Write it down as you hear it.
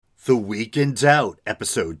The Week in Doubt,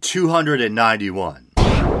 episode 291.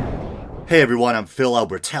 Hey everyone, I'm Phil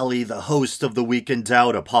Albertelli, the host of The Week in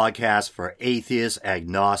Doubt, a podcast for atheists,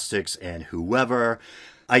 agnostics, and whoever.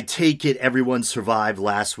 I take it everyone survived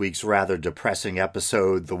last week's rather depressing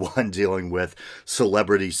episode, the one dealing with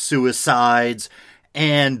celebrity suicides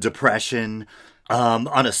and depression.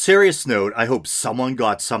 On a serious note, I hope someone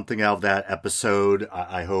got something out of that episode.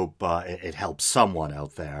 I hope it helps someone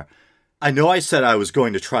out there. I know I said I was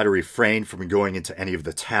going to try to refrain from going into any of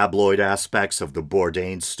the tabloid aspects of the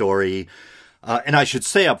Bourdain story. And I should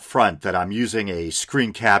say up front that I'm using a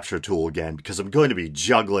screen capture tool again because I'm going to be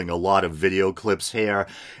juggling a lot of video clips here.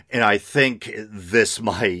 And I think this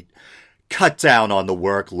might cut down on the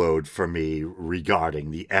workload for me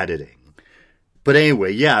regarding the editing. But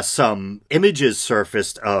anyway, yeah, some images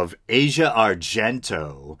surfaced of Asia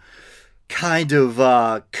Argento kind of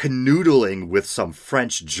canoodling with some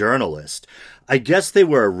French journalist. I guess they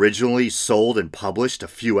were originally sold and published a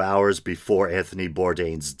few hours before Anthony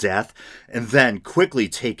Bourdain's death, and then quickly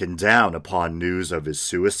taken down upon news of his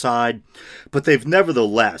suicide, but they've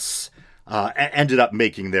nevertheless ended up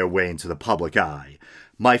making their way into the public eye.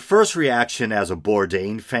 My first reaction as a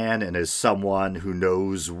Bourdain fan and as someone who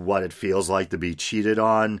knows what it feels like to be cheated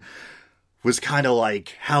on was kind of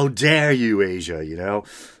like, how dare you, Asia, you know?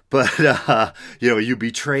 But, you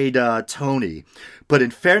betrayed Tony. But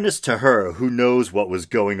in fairness to her, who knows what was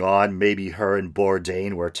going on? Maybe her and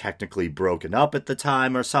Bourdain were technically broken up at the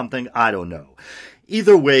time or something. I don't know.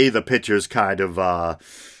 Either way, the pictures kind of,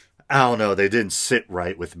 they didn't sit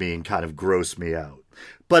right with me and kind of grossed me out.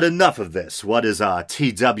 But enough of this. What is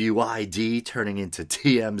TWID turning into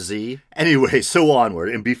TMZ? Anyway, so onward.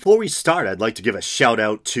 And before we start, I'd like to give a shout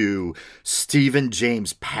out to Stephen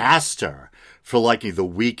James Pastor for liking the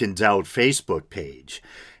Week in Doubt Facebook page.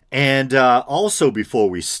 And also before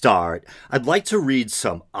we start, I'd like to read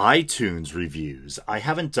some iTunes reviews. I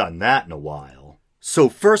haven't done that in a while. So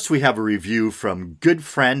first we have a review from good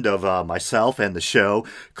friend of myself and the show,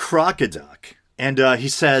 Crocoduck. And he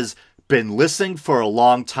says, been listening for a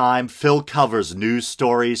long time. Phil covers news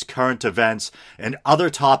stories, current events, and other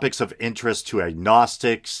topics of interest to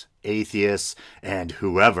agnostics, atheists, and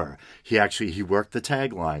whoever. He worked the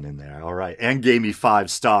tagline in there. All right. And gave me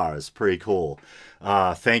 5 stars. Pretty cool.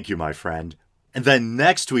 Thank you, my friend. And then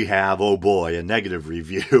next we have, oh boy, a negative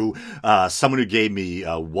review. Someone who gave me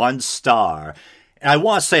 1 star. And I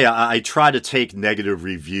want to say I try to take negative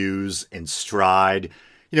reviews in stride.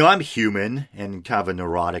 You know, I'm human, and kind of a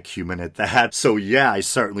neurotic human at that. So yeah, I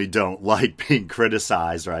certainly don't like being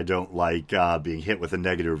criticized, or I don't like being hit with a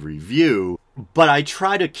negative review. But I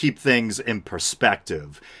try to keep things in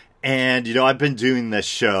perspective. And, I've been doing this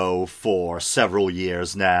show for several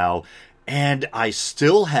years now, and I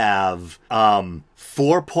still have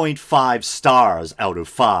 4.5 stars out of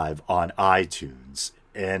 5 on iTunes.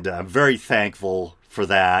 And I'm very thankful for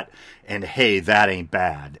that. And hey, that ain't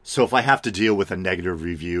bad. So if I have to deal with a negative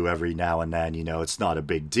review every now and then, it's not a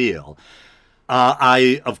big deal.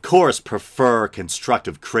 I, of course, prefer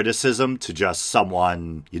constructive criticism to just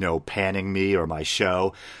someone, panning me or my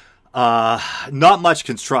show. Not much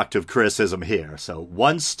constructive criticism here. So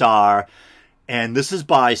 1 star. And this is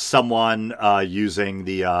by someone using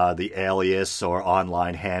the alias or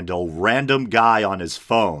online handle random guy on his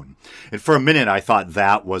phone. And for a minute, I thought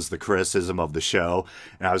that was the criticism of the show.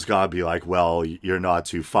 And I was going to be like, well, you're not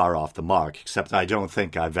too far off the mark, except I don't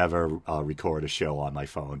think I've ever recorded a show on my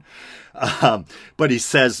phone. But he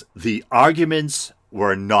says, the arguments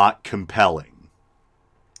were not compelling.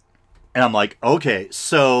 And I'm like, okay,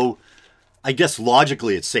 so I guess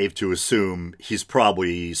logically it's safe to assume he's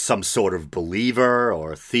probably some sort of believer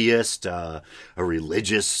or theist, a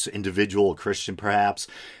religious individual, a Christian perhaps.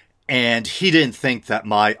 And he didn't think that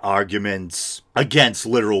my arguments against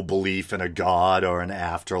literal belief in a God or an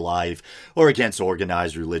afterlife or against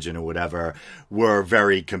organized religion or whatever were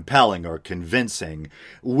very compelling or convincing,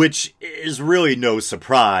 which is really no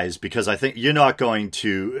surprise because I think you're not going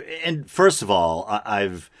to. And first of all,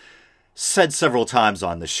 I've said several times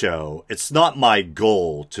on the show, it's not my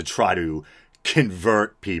goal to try to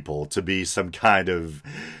convert people to be some kind of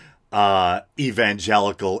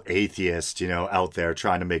evangelical atheist, out there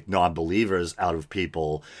trying to make non-believers out of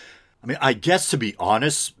people. I mean, I guess to be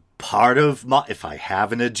honest, part of if I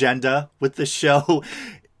have an agenda with the show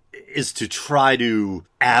is to try to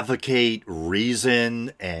advocate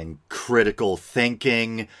reason and critical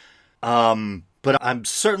thinking. But I'm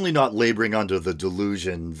certainly not laboring under the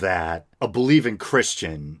delusion that a believing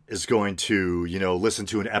Christian is going to, listen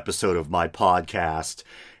to an episode of my podcast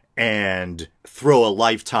and throw a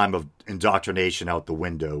lifetime of indoctrination out the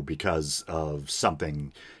window because of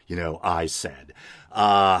something, I said.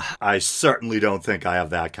 I certainly don't think I have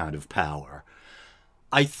that kind of power.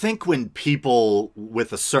 I think when people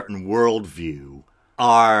with a certain worldview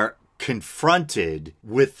are confronted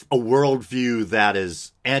with a worldview that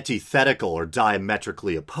is antithetical or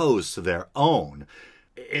diametrically opposed to their own,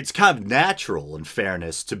 it's kind of natural, in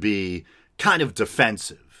fairness, to be kind of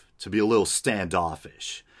defensive, to be a little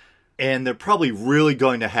standoffish. And they're probably really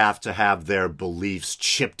going to have their beliefs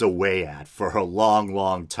chipped away at for a long,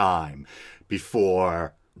 long time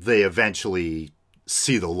before they eventually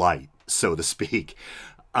see the light, so to speak.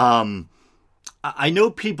 I know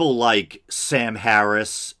people like Sam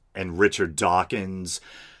Harris and Richard Dawkins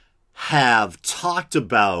have talked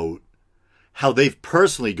about how they've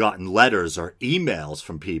personally gotten letters or emails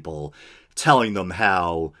from people telling them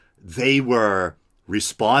how they were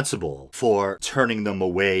responsible for turning them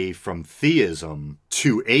away from theism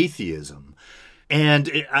to atheism.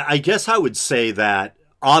 And I guess I would say that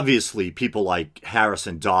obviously people like Harris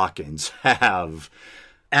and Dawkins have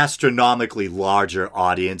astronomically larger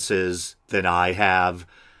audiences than I have.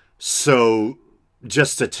 So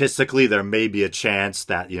just statistically, there may be a chance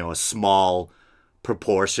that, a small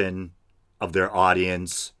proportion of their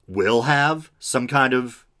audience will have some kind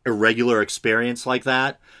of irregular experience like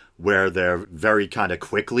that, where they're very kind of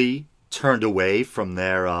quickly turned away from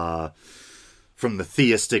from the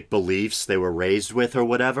theistic beliefs they were raised with or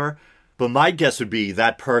whatever. But my guess would be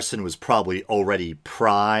that person was probably already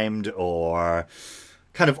primed or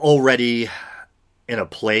kind of already in a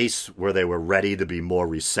place where they were ready to be more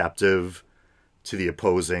receptive to the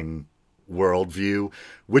opposing worldview,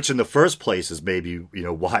 which in the first place is maybe,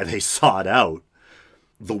 why they sought out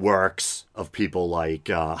the works of people like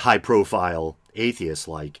high-profile atheists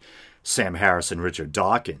like Sam Harris and Richard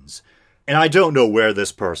Dawkins. And I don't know where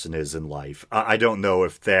this person is in life. I don't know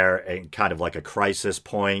if they're in kind of like a crisis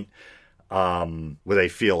point where they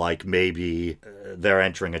feel like maybe they're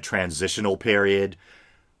entering a transitional period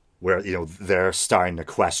where, they're starting to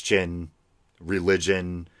question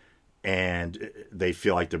religion and they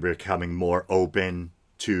feel like they're becoming more open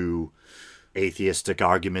to atheistic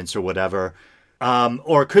arguments or whatever.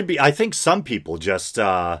 Or it could be, I think some people just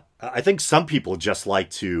like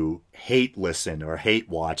to hate listen or hate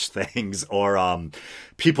watch things, or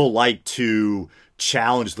people like to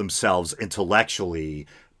challenge themselves intellectually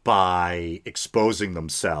by exposing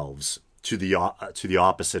themselves to the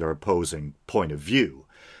opposite or opposing point of view.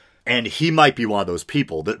 And he might be one of those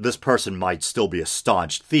people. This person might still be a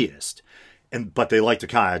staunch theist, but they like to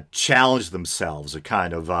kind of challenge themselves or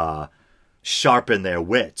kind of sharpen their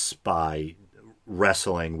wits by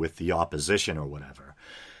wrestling with the opposition or whatever.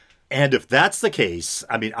 And if that's the case,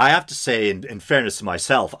 I mean, I have to say, in fairness to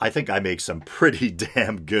myself, I think I make some pretty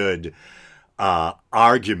damn good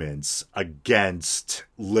arguments against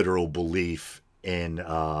literal belief in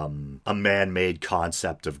a man-made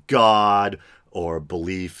concept of God, or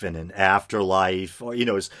belief in an afterlife, or,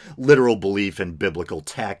 literal belief in biblical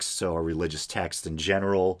texts or religious texts in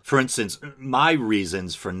general. For instance, my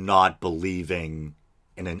reasons for not believing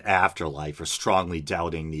in an afterlife or strongly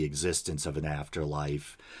doubting the existence of an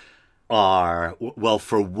afterlife are, well,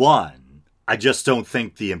 for one, I just don't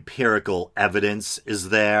think the empirical evidence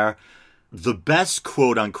is there. The best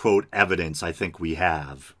quote-unquote evidence I think we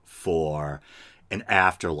have for an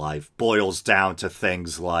afterlife boils down to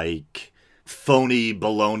things like phony,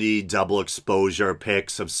 baloney, double exposure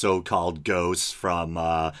pics of so-called ghosts from,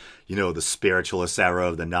 the spiritualist era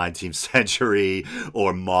of the 19th century,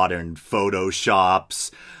 or modern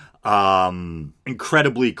photoshops,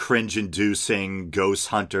 incredibly cringe-inducing ghost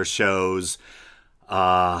hunter shows,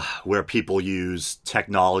 where people use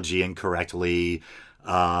technology incorrectly,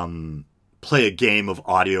 play a game of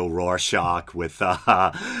audio Rorschach with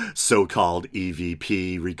so-called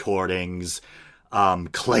EVP recordings,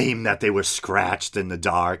 claim that they were scratched in the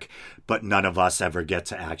dark, but none of us ever get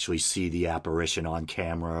to actually see the apparition on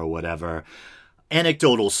camera or whatever.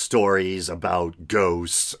 Anecdotal stories about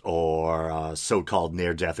ghosts or so-called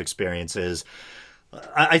near-death experiences.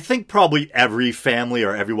 I think probably every family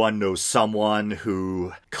or everyone knows someone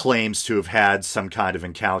who claims to have had some kind of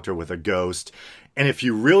encounter with a ghost. And if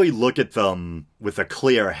you really look at them with a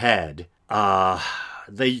clear head,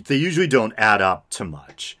 they usually don't add up to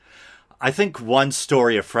much. I think one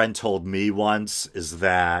story a friend told me once is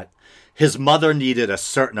that his mother needed a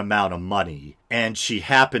certain amount of money, and she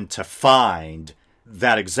happened to find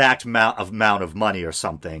that exact amount of money or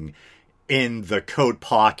something in the coat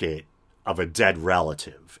pocket of a dead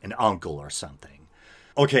relative, an uncle or something.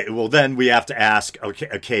 Okay, well then we have to ask,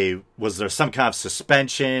 okay, was there some kind of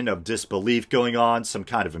suspension of disbelief going on, some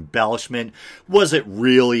kind of embellishment? Was it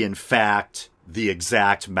really, in fact, the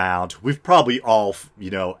exact amount. We've probably all,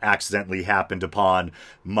 accidentally happened upon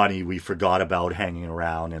money we forgot about hanging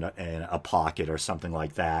around in a pocket or something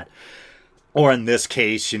like that. Or in this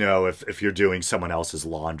case, if you're doing someone else's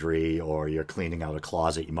laundry or you're cleaning out a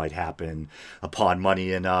closet, you might happen upon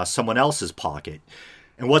money in someone else's pocket.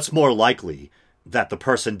 And what's more likely, that the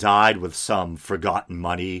person died with some forgotten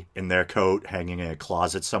money in their coat hanging in a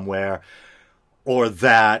closet somewhere, or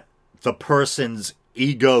that the person's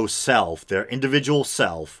ego self, their individual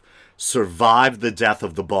self, survived the death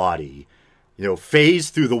of the body,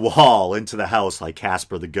 phased through the wall into the house like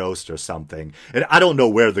Casper the Ghost or something. And I don't know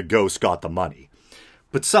where the ghost got the money,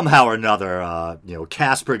 but somehow or another,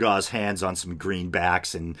 Casper got his hands on some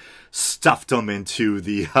greenbacks and stuffed them into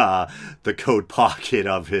the coat pocket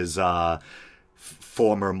of his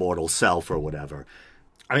former mortal self or whatever.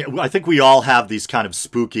 I think we all have these kind of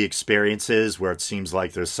spooky experiences where it seems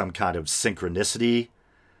like there's some kind of synchronicity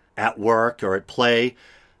at work or at play.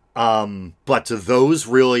 But do those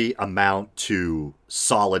really amount to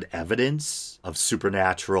solid evidence of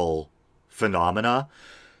supernatural phenomena?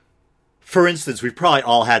 For instance, we've probably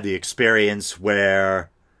all had the experience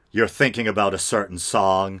where you're thinking about a certain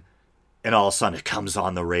song and all of a sudden it comes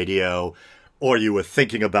on the radio, or you were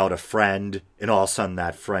thinking about a friend and all of a sudden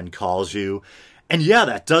that friend calls you. And yeah,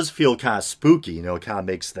 that does feel kind of spooky, it kind of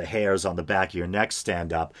makes the hairs on the back of your neck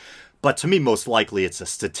stand up. But to me, most likely it's a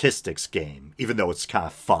statistics game, even though it's kind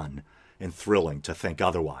of fun and thrilling to think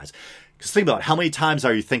otherwise. Because think about it, how many times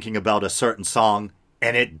are you thinking about a certain song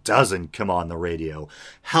and it doesn't come on the radio?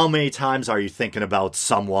 How many times are you thinking about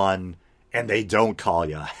someone and they don't call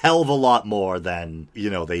you? A hell of a lot more than,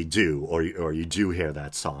 they do, or you do hear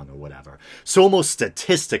that song or whatever. So almost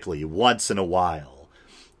statistically, once in a while,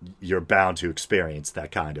 you're bound to experience that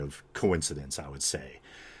kind of coincidence, I would say.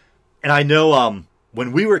 And I know,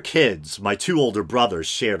 when we were kids, my two older brothers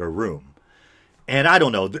shared a room. And I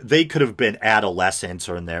don't know, they could have been adolescents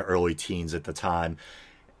or in their early teens at the time.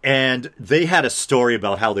 And they had a story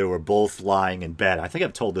about how they were both lying in bed. I think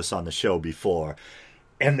I've told this on the show before.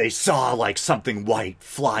 And they saw like something white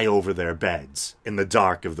fly over their beds in the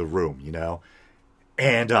dark of the room,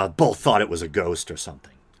 And both thought it was a ghost or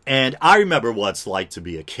something. And I remember what it's like to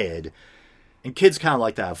be a kid. And kids kind of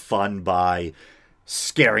like to have fun by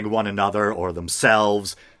scaring one another or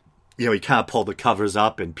themselves. You kind of pull the covers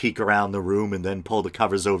up and peek around the room and then pull the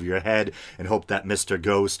covers over your head and hope that Mr.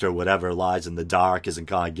 Ghost or whatever lies in the dark isn't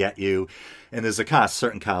going to get you. And there's a kind of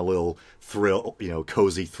certain kind of little thrill,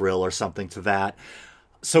 cozy thrill or something to that.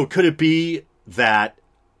 So could it be that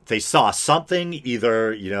they saw something,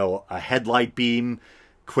 either, a headlight beam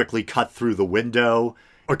quickly cut through the window,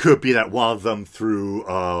 or could it be that one of them threw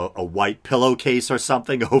a white pillowcase or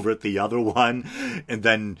something over at the other one and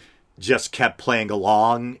then just kept playing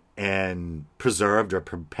along and preserved or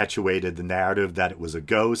perpetuated the narrative that it was a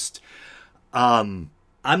ghost? I'm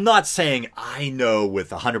not saying I know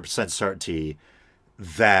with 100% certainty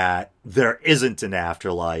that there isn't an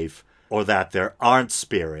afterlife or that there aren't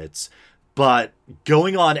spirits, but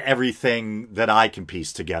going on everything that I can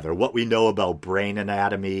piece together, what we know about brain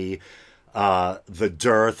anatomy, the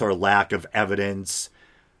dearth or lack of evidence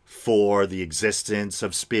for the existence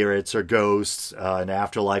of spirits or ghosts, an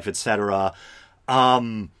afterlife, etc.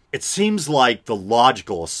 It seems like the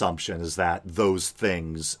logical assumption is that those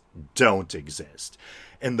things don't exist.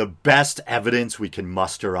 And the best evidence we can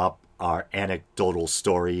muster up are anecdotal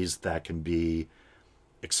stories that can be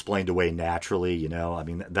explained away naturally,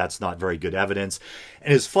 that's not very good evidence.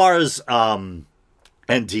 And as far as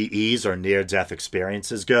NDEs or near-death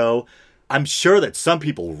experiences go, I'm sure that some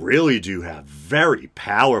people really do have very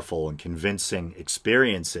powerful and convincing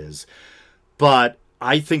experiences, but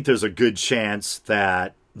I think there's a good chance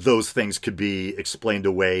that those things could be explained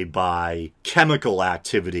away by chemical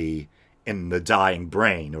activity in the dying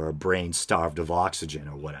brain or a brain starved of oxygen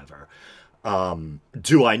or whatever.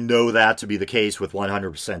 Do I know that to be the case with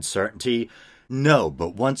 100% certainty? No,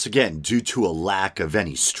 but once again, due to a lack of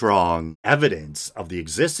any strong evidence of the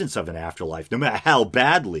existence of an afterlife, no matter how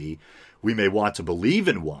badly we may want to believe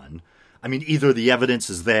in one, either the evidence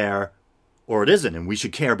is there or it isn't, and we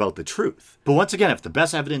should care about the truth. But once again, if the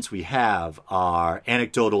best evidence we have are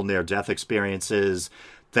anecdotal near-death experiences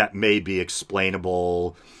that may be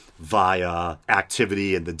explainable via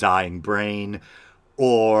activity in the dying brain,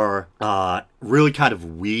 or really kind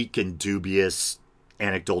of weak and dubious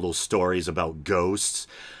anecdotal stories about ghosts,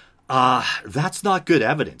 that's not good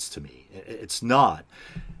evidence to me. It's not.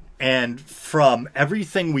 And from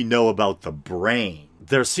everything we know about the brain,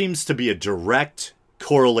 there seems to be a direct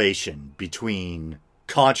correlation between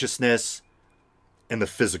consciousness and the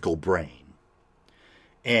physical brain,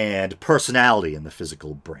 and personality in the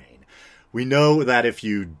physical brain. We know that if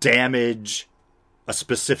you damage a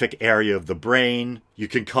specific area of the brain, you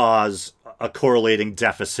can cause a correlating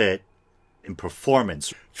deficit in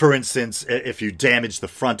performance. For instance, if you damage the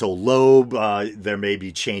frontal lobe, there may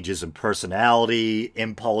be changes in personality,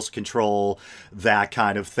 impulse control, that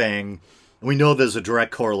kind of thing. We know there's a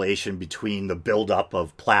direct correlation between the buildup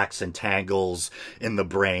of plaques and tangles in the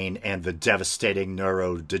brain and the devastating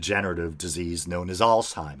neurodegenerative disease known as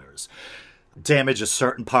Alzheimer's. Damage a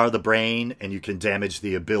certain part of the brain and you can damage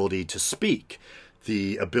the ability to speak,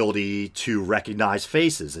 the ability to recognize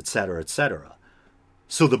faces, etc., etc.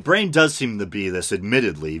 So the brain does seem to be this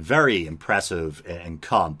admittedly very impressive and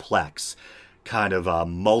complex kind of a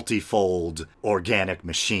multifold organic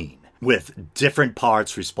machine with different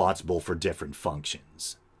parts responsible for different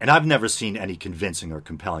functions. And I've never seen any convincing or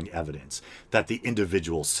compelling evidence that the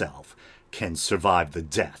individual self can survive the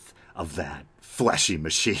death of that fleshy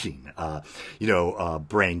machine,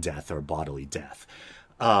 brain death or bodily death.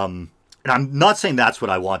 And I'm not saying that's what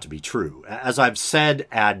I want to be true. As I've said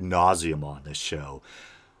ad nauseum on this show,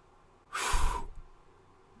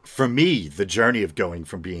 for me, the journey of going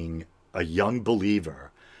from being a young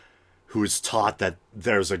believer who is taught that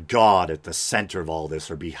there's a God at the center of all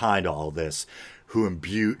this or behind all this,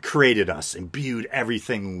 who created us, imbued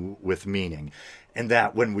everything with meaning, and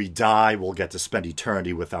that when we die, we'll get to spend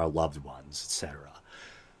eternity with our loved ones, etc.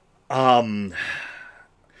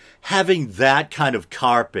 Having that kind of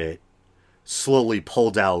carpet slowly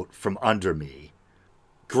pulled out from under me,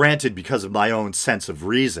 granted because of my own sense of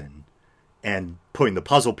reason and putting the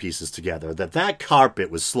puzzle pieces together, that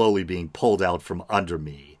carpet was slowly being pulled out from under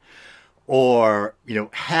me, or,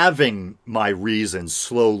 having my reason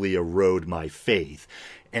slowly erode my faith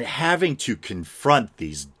and having to confront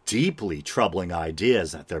these deeply troubling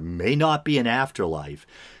ideas that there may not be an afterlife,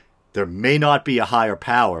 there may not be a higher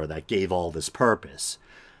power that gave all this purpose,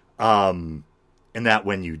 and that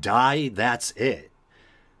when you die, that's it.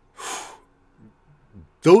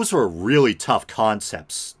 Those are really tough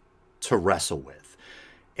concepts to wrestle with.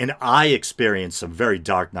 And I experienced some very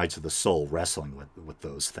dark nights of the soul wrestling with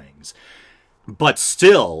those things. But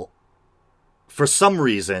still, for some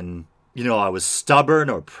reason, I was stubborn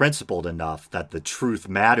or principled enough that the truth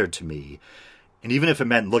mattered to me. And even if it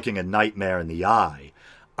meant looking a nightmare in the eye,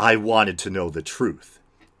 I wanted to know the truth.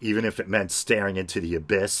 Even if it meant staring into the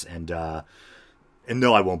abyss and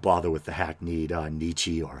no, I won't bother with the hackneyed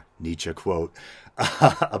Nietzsche quote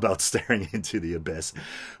about staring into the abyss.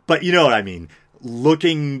 But you know what I mean?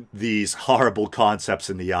 Looking these horrible concepts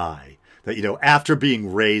in the eye that, after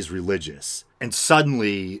being raised religious and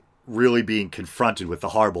suddenly really being confronted with the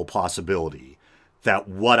horrible possibility that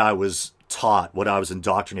what I was taught, what I was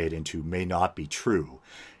indoctrinated into may not be true.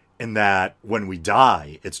 And that when we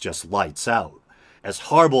die, it's just lights out. As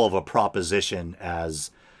horrible of a proposition as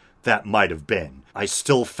that might have been, I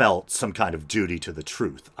still felt some kind of duty to the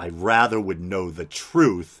truth. I rather would know the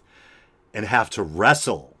truth and have to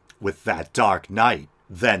wrestle with that dark night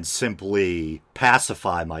than simply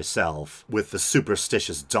pacify myself with the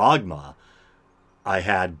superstitious dogma I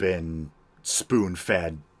had been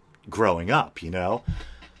spoon-fed growing up,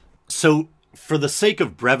 So for the sake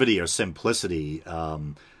of brevity or simplicity,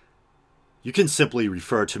 you can simply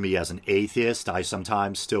refer to me as an atheist. I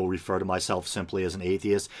sometimes still refer to myself simply as an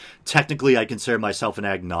atheist. Technically, I consider myself an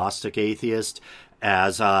agnostic atheist,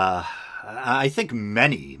 as I think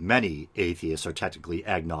many atheists are technically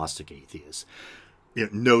agnostic atheists.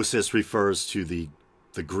 Gnosis refers to the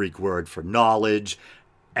Greek word for knowledge.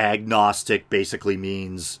 Agnostic basically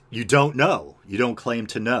means you don't know. You don't claim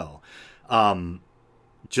to know.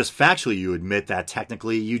 Just factually, you admit that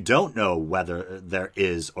technically you don't know whether there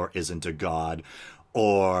is or isn't a God,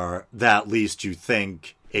 or that at least you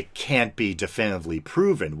think it can't be definitively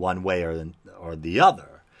proven one way or the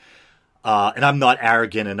other. And I'm not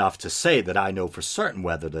arrogant enough to say that I know for certain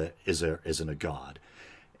whether there is or isn't a God.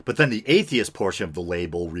 But then the atheist portion of the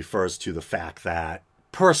label refers to the fact that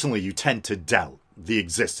personally you tend to doubt the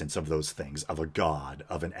existence of those things, of a God,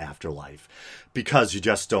 of an afterlife, because you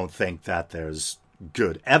just don't think that there's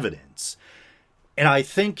good evidence. And I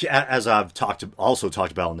think, as I've also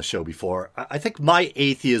talked about on the show before, I think my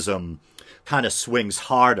atheism kind of swings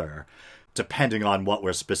harder depending on what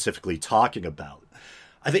we're specifically talking about.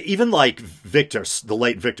 I think even like the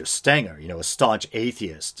late Victor Stenger, a staunch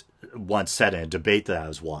atheist, once said in a debate that I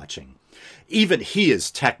was watching, even he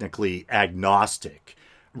is technically agnostic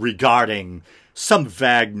regarding some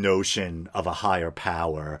vague notion of a higher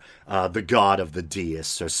power, the God of the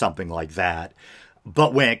deists or something like that.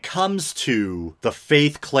 But when it comes to the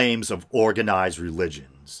faith claims of organized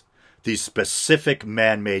religions, these specific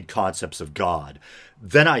man-made concepts of God,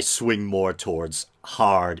 then I swing more towards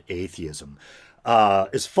hard atheism.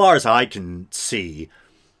 As far as I can see,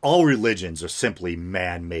 all religions are simply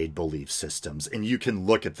man-made belief systems, and you can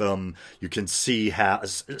look at them, you can see how,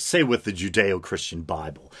 say with the Judeo-Christian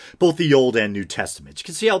Bible, both the Old and New Testaments, you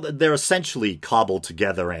can see how they're essentially cobbled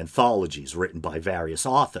together anthologies written by various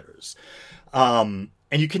authors.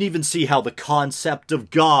 And you can even see how the concept of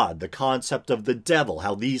God, the concept of the devil,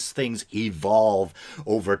 how these things evolve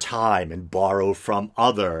over time and borrow from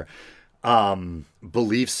other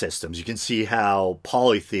belief systems. You can see how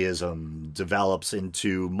polytheism develops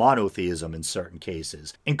into monotheism in certain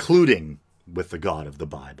cases, including with the God of the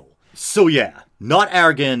Bible. So yeah, not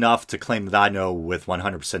arrogant enough to claim that I know with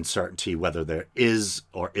 100% certainty whether there is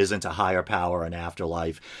or isn't a higher power in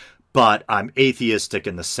afterlife, but I'm atheistic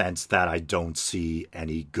in the sense that I don't see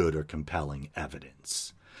any good or compelling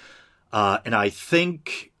evidence. And I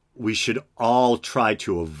think we should all try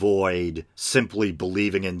to avoid simply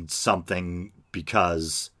believing in something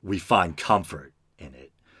because we find comfort in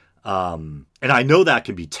it. And I know that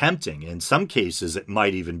can be tempting. In some cases, it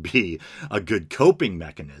might even be a good coping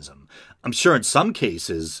mechanism. I'm sure in some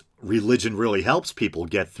cases, religion really helps people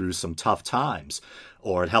get through some tough times,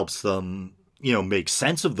 or it helps them, make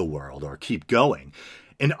sense of the world or keep going.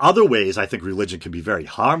 In other ways, I think religion can be very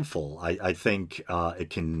harmful. I think it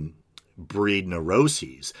can breed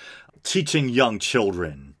neuroses, teaching young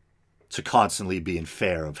children to constantly be in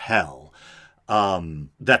fear of hell,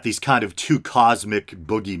 that these kind of two cosmic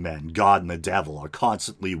boogeymen, God and the devil, are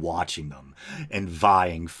constantly watching them and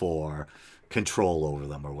vying for control over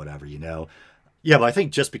them or whatever, Yeah, but I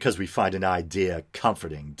think just because we find an idea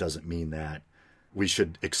comforting doesn't mean that we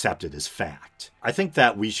should accept it as fact. I think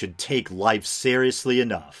that we should take life seriously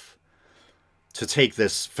enough to take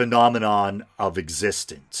this phenomenon of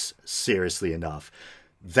existence seriously enough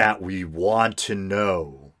that we want to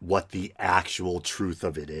know what the actual truth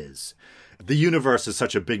of it is. The universe is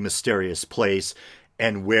such a big, mysterious place,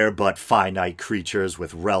 and we're but finite creatures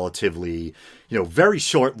with relatively, very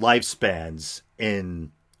short lifespans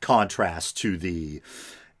in contrast to the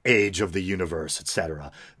age of the universe,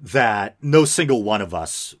 etc., that no single one of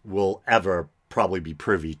us will ever probably be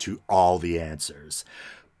privy to all the answers.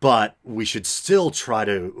 But we should still try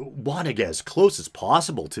to want to get as close as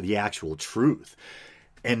possible to the actual truth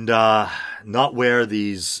and not wear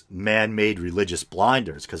these man-made religious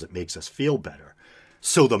blinders because it makes us feel better.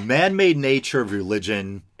 So the man-made nature of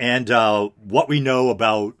religion and what we know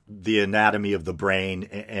about the anatomy of the brain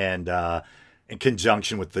and in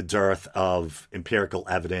conjunction with the dearth of empirical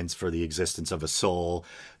evidence for the existence of a soul,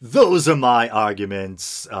 those are my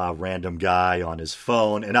arguments, random guy on his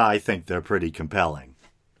phone, and I think they're pretty compelling.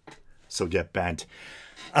 So get bent.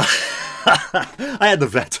 I had to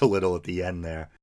vent a little at the end there.